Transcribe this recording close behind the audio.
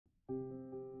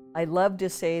I love to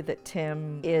say that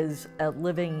Tim is a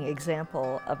living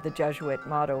example of the Jesuit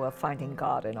motto of finding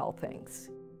God in all things.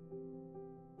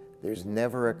 There's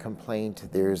never a complaint.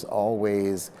 There's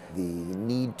always the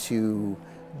need to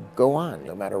go on,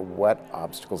 no matter what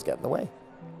obstacles get in the way.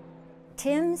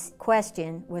 Tim's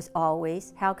question was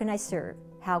always, how can I serve?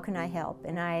 How can I help?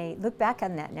 And I look back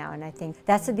on that now and I think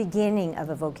that's the beginning of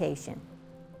a vocation.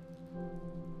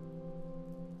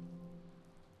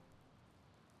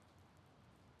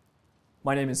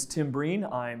 My name is Tim Breen.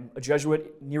 I'm a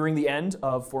Jesuit nearing the end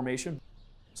of formation.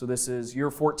 So this is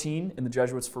year 14 in the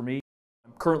Jesuits for me.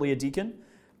 I'm currently a deacon,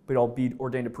 but I'll be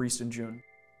ordained a priest in June.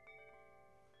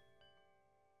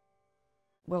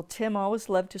 Well, Tim always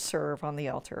loved to serve on the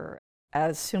altar.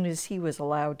 As soon as he was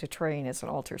allowed to train as an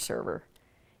altar server,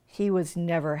 he was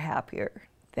never happier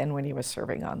than when he was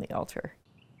serving on the altar.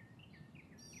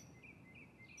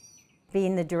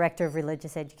 Being the director of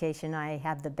religious education, I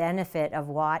have the benefit of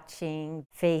watching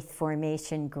faith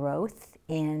formation growth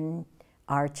in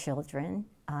our children.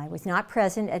 I was not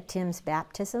present at Tim's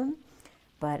baptism,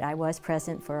 but I was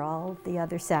present for all the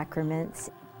other sacraments.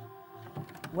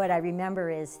 What I remember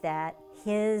is that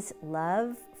his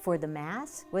love for the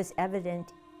Mass was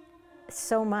evident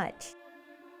so much.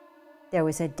 There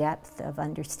was a depth of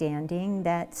understanding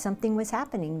that something was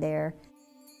happening there.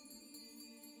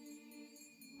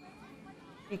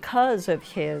 Because of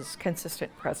his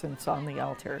consistent presence on the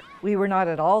altar, we were not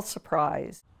at all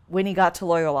surprised when he got to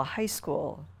Loyola High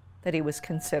School that he was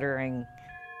considering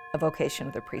a vocation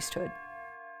of the priesthood.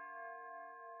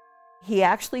 He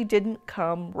actually didn't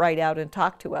come right out and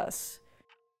talk to us.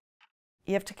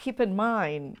 You have to keep in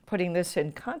mind, putting this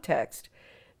in context,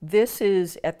 this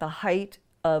is at the height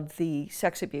of the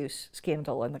sex abuse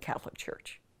scandal in the Catholic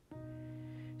Church.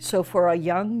 So for a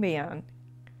young man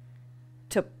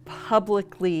to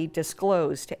publicly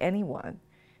disclose to anyone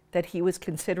that he was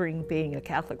considering being a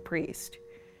Catholic priest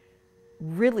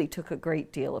really took a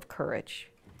great deal of courage.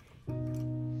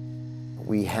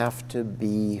 We have to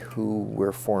be who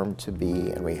we're formed to be,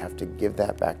 and we have to give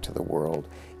that back to the world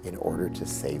in order to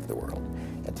save the world.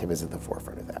 And Tim is at the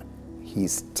forefront of that.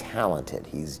 He's talented,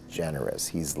 he's generous,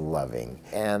 he's loving,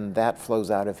 and that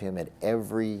flows out of him at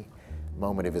every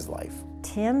moment of his life.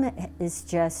 Tim is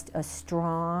just a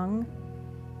strong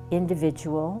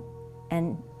individual,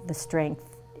 and the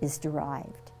strength is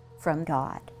derived from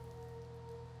God.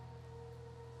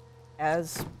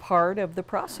 As part of the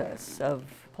process of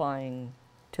applying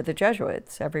to the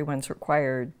Jesuits, everyone's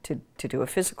required to do a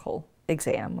physical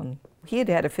exam. And he had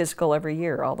had a physical every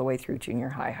year all the way through junior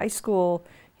high, high school.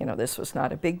 You know, this was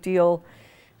not a big deal.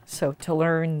 So to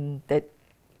learn that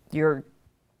your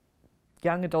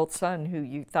young adult son, who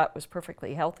you thought was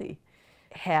perfectly healthy,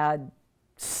 had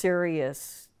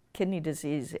serious kidney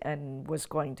disease and was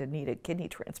going to need a kidney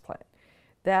transplant,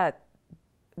 that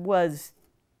was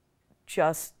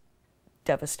just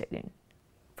devastating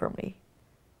for me.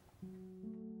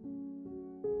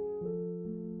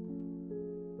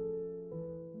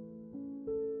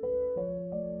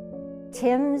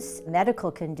 Tim's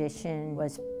medical condition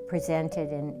was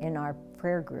presented in our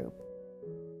prayer group.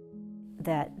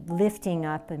 That lifting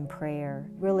up in prayer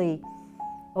really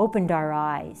opened our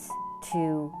eyes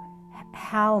to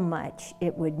how much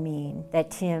it would mean that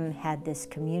Tim had this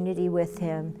community with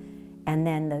him and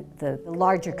then the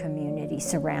larger community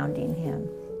surrounding him.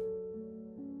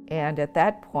 And at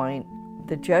that point,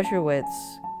 the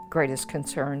Jesuits' greatest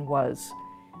concern was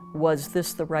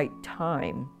this the right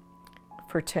time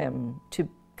for Tim to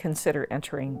consider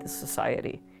entering the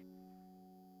society?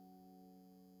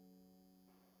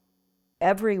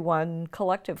 Everyone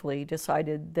collectively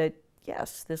decided that,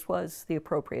 yes, this was the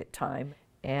appropriate time,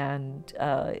 and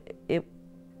it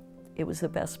was the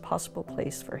best possible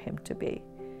place for him to be.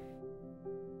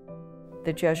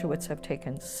 The Jesuits have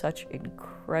taken such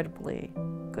incredibly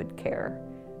good care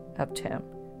of Tim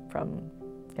from,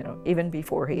 even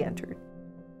before he entered.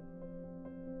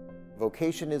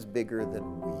 Vocation is bigger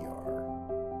than we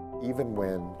are. Even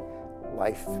when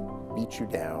life beats you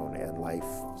down and life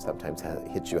sometimes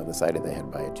hits you on the side of the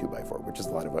head by a 2x4, which is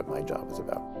a lot of what my job is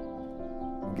about.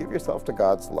 Give yourself to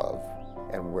God's love,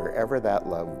 and wherever that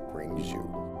love brings you,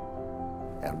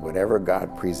 and whatever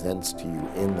God presents to you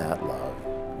in that love,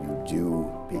 you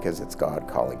do because it's God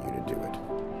calling you to do it.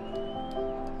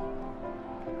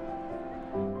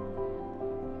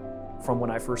 From when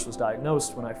I first was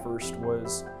diagnosed, when I first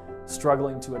was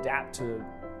struggling to adapt to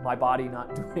my body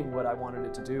not doing what I wanted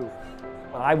it to do,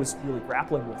 what I was really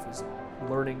grappling with is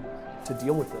learning to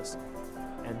deal with this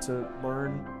and to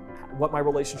learn what my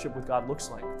relationship with God looks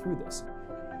like through this.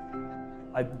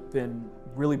 I've been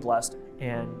really blessed.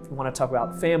 And if we want to talk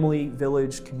about family,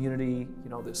 village, community, you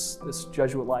know, this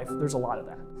Jesuit life, there's a lot of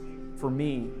that. For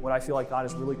me, what I feel like God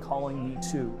is really calling me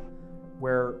to,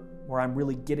 where I'm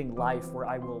really getting life, where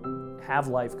I will have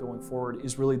life going forward,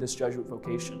 is really this Jesuit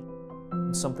vocation.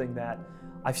 It's something that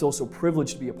I feel so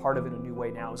privileged to be a part of in a new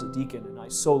way now as a deacon, and I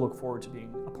so look forward to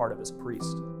being a part of as a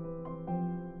priest.